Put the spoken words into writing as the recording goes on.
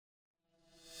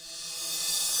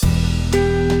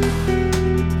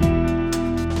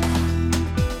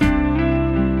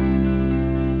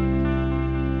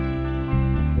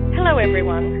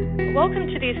everyone.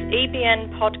 Welcome to this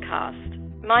EBN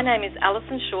podcast. My name is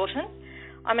Alison Shorten.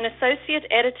 I'm an Associate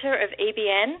Editor of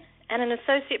EBN and an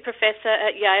Associate Professor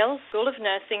at Yale School of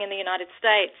Nursing in the United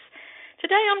States.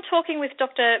 Today I'm talking with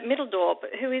Dr. Middeldorp,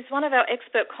 who is one of our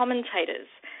expert commentators.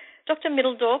 Dr.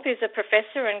 Middeldorp is a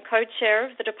professor and co-chair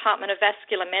of the Department of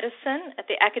Vascular Medicine at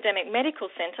the Academic Medical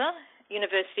Centre,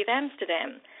 University of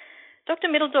Amsterdam.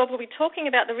 Dr. Middeldorp will be talking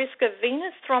about the risk of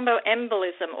venous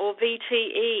thromboembolism, or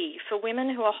VTE, for women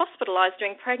who are hospitalised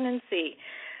during pregnancy.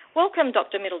 Welcome,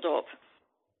 Dr. Middeldorp.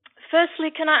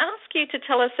 Firstly, can I ask you to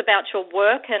tell us about your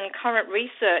work and current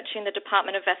research in the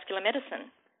Department of Vascular Medicine?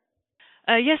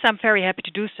 Yes, I'm very happy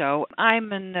to do so.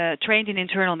 I'm trained in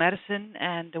internal medicine,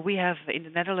 and we have in the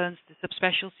Netherlands the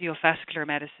subspecialty of vascular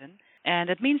medicine. And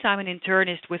that means I'm an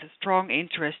internist with a strong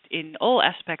interest in all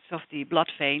aspects of the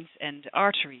blood veins and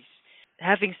arteries.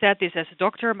 Having said this, as a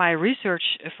doctor, my research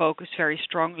focused very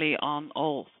strongly on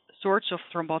all sorts of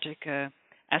thrombotic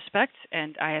aspects,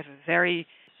 and I have a very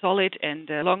solid and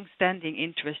long-standing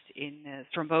interest in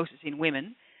thrombosis in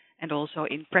women and also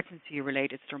in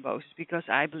pregnancy-related thrombosis, because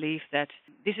I believe that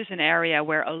this is an area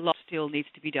where a lot still needs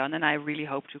to be done, and I really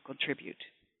hope to contribute.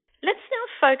 Let's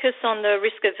now focus on the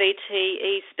risk of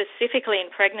VTE specifically in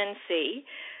pregnancy.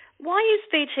 Why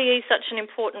is VTE such an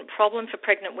important problem for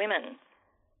pregnant women?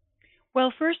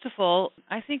 Well, first of all,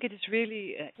 I think it is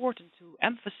really important to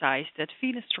emphasize that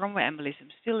venous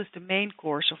thromboembolism still is the main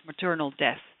cause of maternal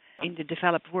death in the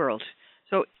developed world.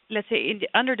 So let's say in the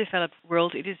underdeveloped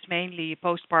world, it is mainly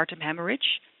postpartum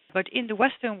hemorrhage, but in the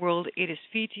Western world, it is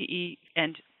VTE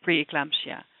and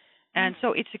preeclampsia. And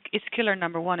so it's killer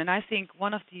number one. And I think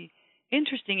one of the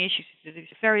interesting issues is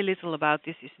that very little about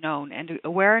this is known, and the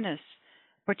awareness,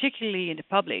 particularly in the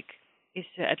public, is,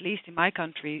 at least in my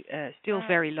country, still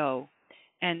very low.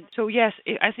 And so, yes,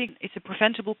 I think it's a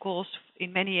preventable cause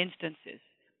in many instances,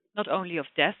 not only of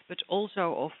death, but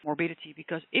also of morbidity,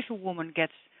 because if a woman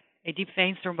gets a deep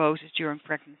vein thrombosis during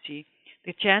pregnancy,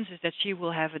 the chances that she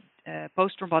will have a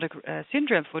post-thrombotic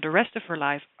syndrome for the rest of her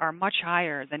life are much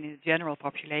higher than in the general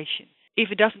population.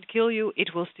 If it doesn't kill you,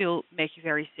 it will still make you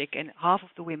very sick, and half of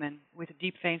the women with a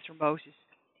deep vein thrombosis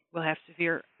will have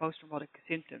severe post-thrombotic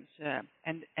symptoms,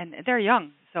 and they're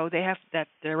young, so they have that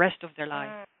the rest of their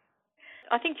life.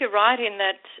 I think you're right in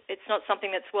that it's not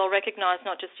something that's well recognised,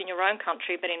 not just in your own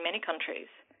country, but in many countries.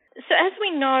 So as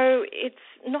we know, it's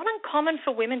not uncommon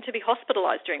for women to be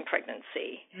hospitalised during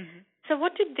pregnancy. Mm-hmm. So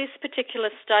what did this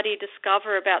particular study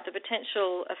discover about the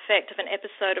potential effect of an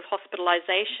episode of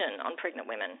hospitalisation on pregnant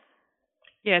women?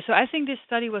 Yeah, so I think this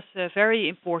study was very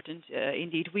important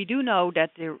indeed. We do know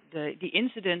that the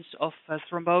incidence of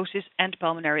thrombosis and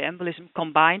pulmonary embolism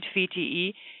combined,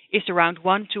 VTE, is around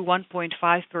 1 to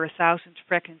 1.5 per 1,000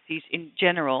 pregnancies in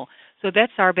general. So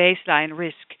that's our baseline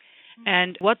risk.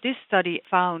 And what this study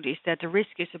found is that the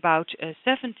risk is about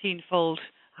 17-fold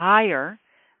higher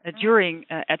during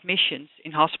admissions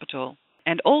in hospital.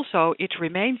 And also it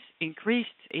remains increased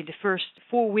in the first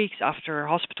 4 weeks after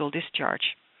hospital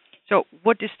discharge. So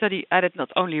what this study added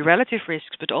not only relative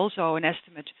risks, but also an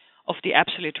estimate of the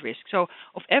absolute risk. So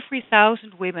of every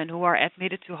 1,000 women who are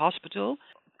admitted to hospital,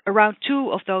 around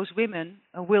 2 of those women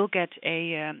will get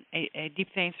a deep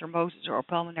vein thrombosis or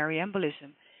pulmonary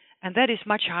embolism. And that is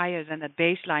much higher than the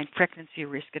baseline pregnancy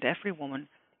risk that every woman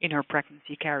in her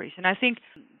pregnancy carries. And I think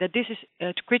that this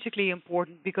is critically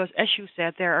important because, as you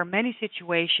said, there are many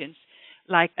situations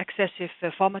like excessive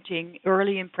vomiting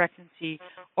early in pregnancy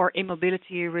or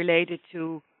immobility related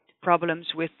to problems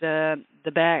with the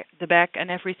back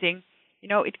and everything. You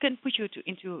know, it can put you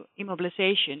into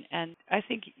immobilization, and I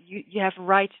think you have a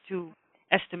right to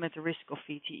estimate the risk of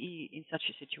VTE in such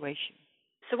a situation.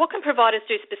 So what can providers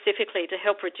do specifically to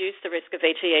help reduce the risk of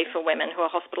VTE for women who are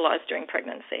hospitalised during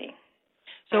pregnancy?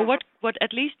 So what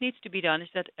at least needs to be done is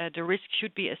that the risk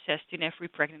should be assessed in every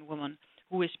pregnant woman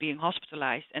who is being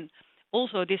hospitalized. And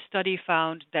also this study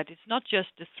found that it's not just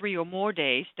the 3 or more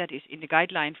days that is in the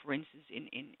guideline, for instance,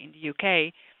 in the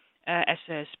UK, as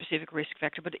a specific risk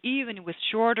factor, but even with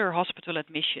shorter hospital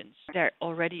admissions, there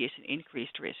already is an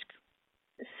increased risk.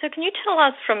 So can you tell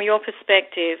us from your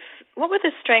perspective, what were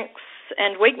the strengths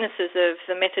and weaknesses of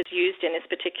the methods used in this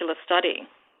particular study?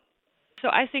 So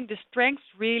I think the strengths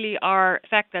really are the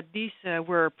fact that these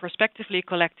were prospectively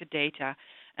collected data,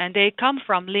 and they come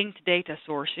from linked data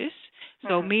sources,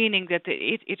 so meaning that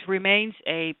it remains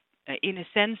in a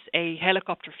sense, a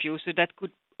helicopter view, so that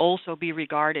could also be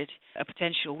regarded a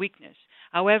potential weakness.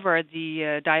 However,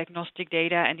 the diagnostic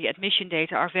data and the admission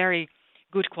data are very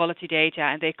good quality data,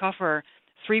 and they cover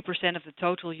 3% of the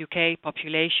total UK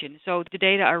population. So the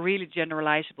data are really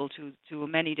generalizable to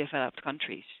many developed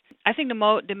countries. I think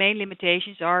the main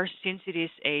limitations are, since it is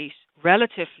a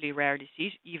relatively rare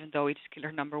disease, even though it's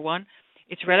killer number one,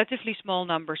 it's relatively small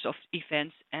numbers of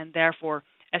events, and therefore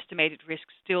estimated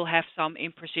risks still have some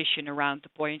imprecision around the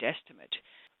point estimate.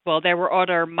 Well, there were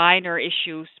other minor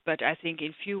issues, but I think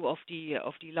in view of the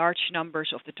large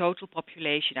numbers of the total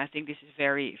population, I think this is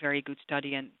very, very good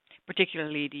study, and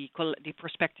particularly the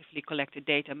prospectively collected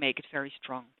data make it very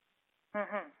strong.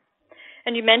 Mm-hmm.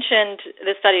 And you mentioned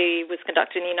the study was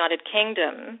conducted in the United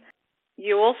Kingdom.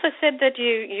 You also said that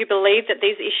you believe that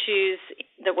these issues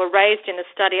that were raised in the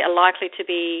study are likely to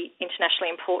be internationally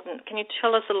important. Can you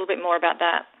tell us a little bit more about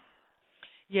that?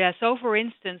 Yeah, so for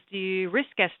instance, the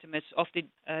risk estimates of the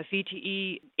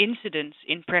VTE incidence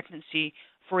in pregnancy,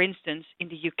 for instance, in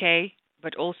the UK,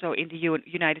 but also in the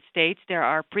United States, there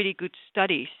are pretty good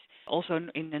studies. Also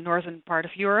in the northern part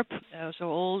of Europe, so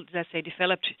all, let's say,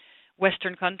 developed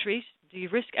Western countries, the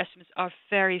risk estimates are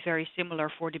very, very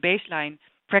similar for the baseline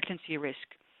pregnancy risk.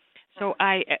 So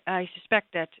I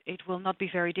suspect that it will not be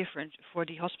very different for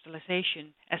the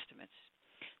hospitalization estimates.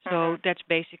 So that's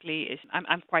basically,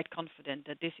 I'm quite confident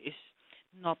that this is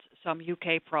not some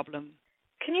UK problem.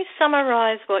 Can you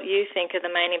summarize what you think are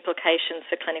the main implications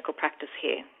for clinical practice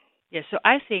here? Yes, so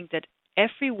I think that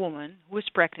every woman who is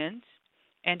pregnant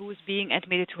and who is being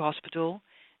admitted to hospital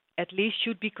at least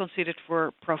should be considered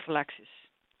for prophylaxis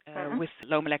with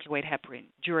low molecular weight heparin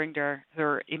during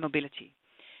her immobility.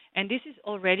 And this is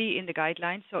already in the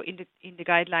guidelines. So in the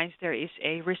guidelines there is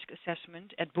a risk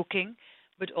assessment at booking,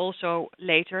 but also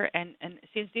later. And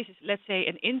since this is, let's say,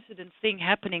 an incident thing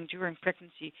happening during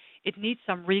pregnancy, it needs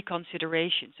some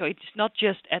reconsideration. So it's not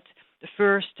just at the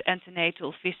first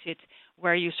antenatal visit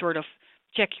where you sort of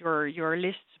check your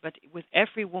lists, but with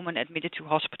every woman admitted to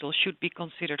hospital should be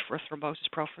considered for thrombosis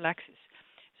prophylaxis.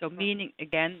 So meaning,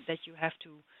 again, that you have to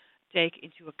take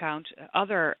into account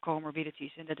other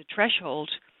comorbidities, and that the threshold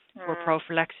for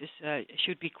prophylaxis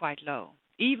should be quite low.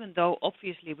 Even though,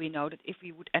 obviously, we know that if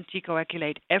we would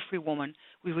anticoagulate every woman,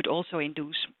 we would also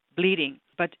induce bleeding.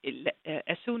 But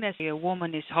as soon as a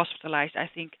woman is hospitalized, I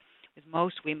think with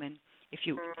most women, if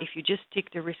you just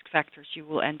tick the risk factors, you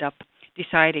will end up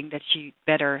deciding that she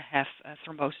better have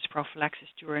thrombosis prophylaxis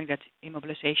during that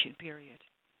immobilization period.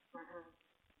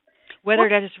 Whether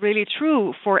that is really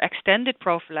true for extended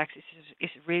prophylaxis is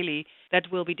really,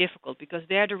 that will be difficult, because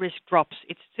there the risk drops.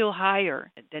 It's still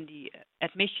higher than the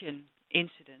admission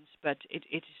incidence, but it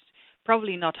is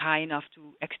probably not high enough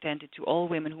to extend it to all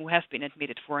women who have been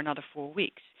admitted for another 4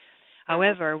 weeks.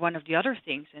 However, one of the other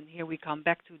things, and here we come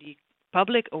back to the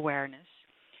public awareness,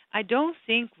 I don't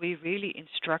think we really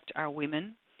instruct our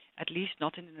women, at least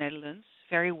not in the Netherlands,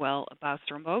 very well about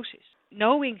thrombosis.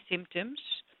 Knowing symptoms,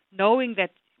 knowing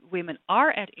that women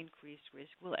are at increased risk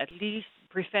will at least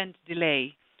prevent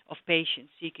delay of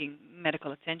patients seeking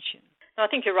medical attention. No, I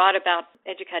think you're right about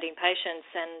educating patients,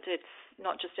 and it's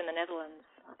not just in the Netherlands.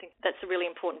 I think that's a really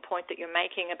important point that you're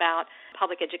making about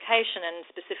public education, and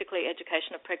specifically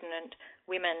education of pregnant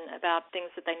women about things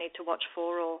that they need to watch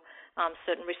for, or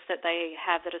certain risks that they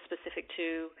have that are specific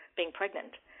to being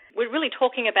pregnant. We're really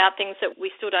talking about things that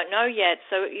we still don't know yet.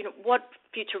 So, what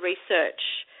future research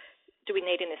do we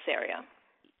need in this area?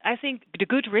 I think the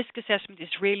good risk assessment is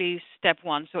really step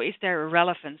one. So is there a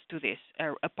relevance to this,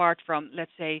 apart from,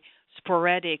 let's say,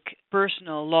 sporadic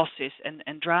personal losses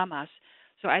and dramas?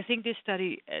 So I think this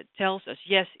study tells us,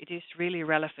 yes, it is really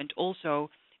relevant also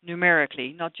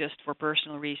numerically, not just for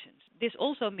personal reasons. This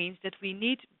also means that we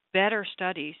need better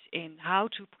studies in how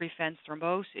to prevent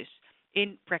thrombosis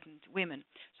in pregnant women.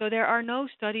 So there are no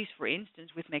studies, for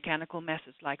instance, with mechanical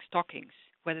methods like stockings,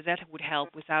 whether that would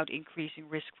help without increasing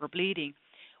risk for bleeding.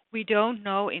 We don't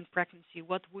know in pregnancy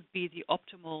what would be the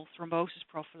optimal thrombosis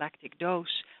prophylactic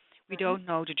dose. We don't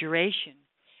know the duration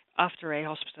after a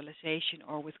hospitalization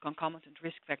or with concomitant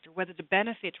risk factor, whether the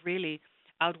benefit really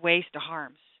outweighs the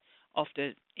harms of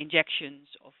the injections,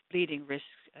 of bleeding risks,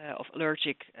 of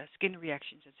allergic skin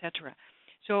reactions, etc.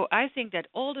 So I think that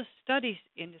all the studies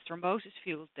in the thrombosis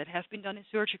field that have been done in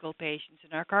surgical patients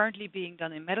and are currently being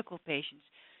done in medical patients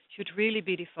should really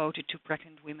be devoted to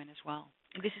pregnant women as well.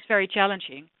 And this is very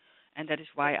challenging. And that is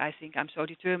why I think I'm so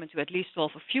determined to at least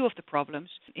solve a few of the problems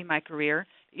in my career.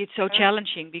 It's so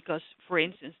challenging because, for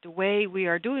instance, the way we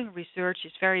are doing research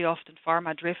is very often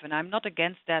pharma-driven. I'm not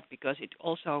against that because it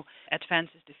also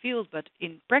advances the field. But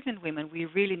in pregnant women, we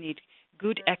really need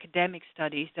good academic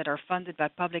studies that are funded by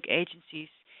public agencies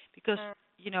because,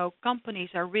 companies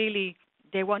are really,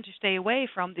 they want to stay away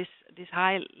from this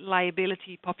high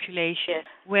liability population.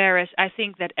 Whereas I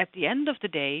think that at the end of the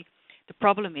day, the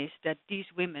problem is that these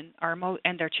women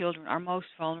and their children are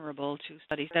most vulnerable to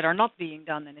studies that are not being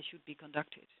done and they should be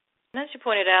conducted. And as you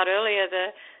pointed out earlier,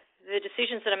 the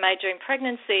decisions that are made during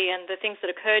pregnancy and the things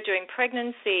that occur during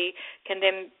pregnancy can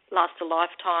then last a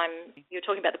lifetime. You're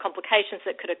talking about the complications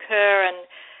that could occur and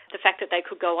the fact that they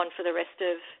could go on for the rest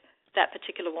of that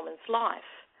particular woman's life.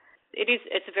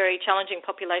 It's a very challenging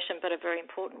population, but a very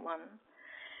important one.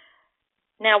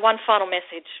 Now, one final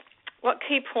message. What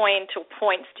key point or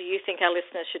points do you think our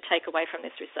listeners should take away from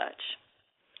this research?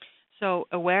 So,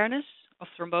 awareness of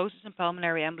thrombosis and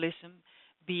pulmonary embolism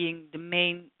being the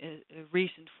main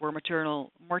reason for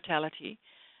maternal mortality,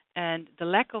 and the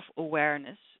lack of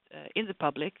awareness in the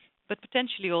public, but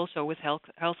potentially also with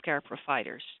healthcare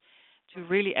providers, to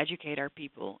really educate our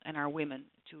people and our women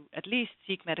to at least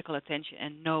seek medical attention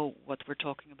and know what we're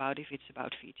talking about if it's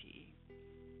about VTE.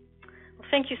 Well,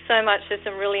 thank you so much. There's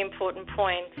some really important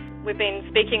points. We've been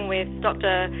speaking with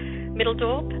Dr.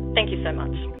 Middeldorp. Thank you so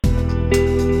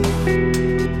much.